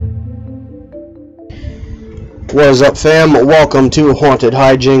What is up, fam? Welcome to Haunted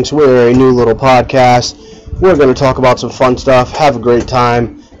High-Jinks. We're a new little podcast. We're going to talk about some fun stuff, have a great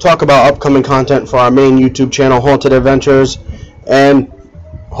time, talk about upcoming content for our main YouTube channel, Haunted Adventures, and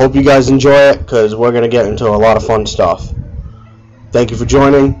hope you guys enjoy it because we're going to get into a lot of fun stuff. Thank you for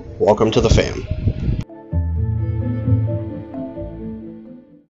joining. Welcome to the fam.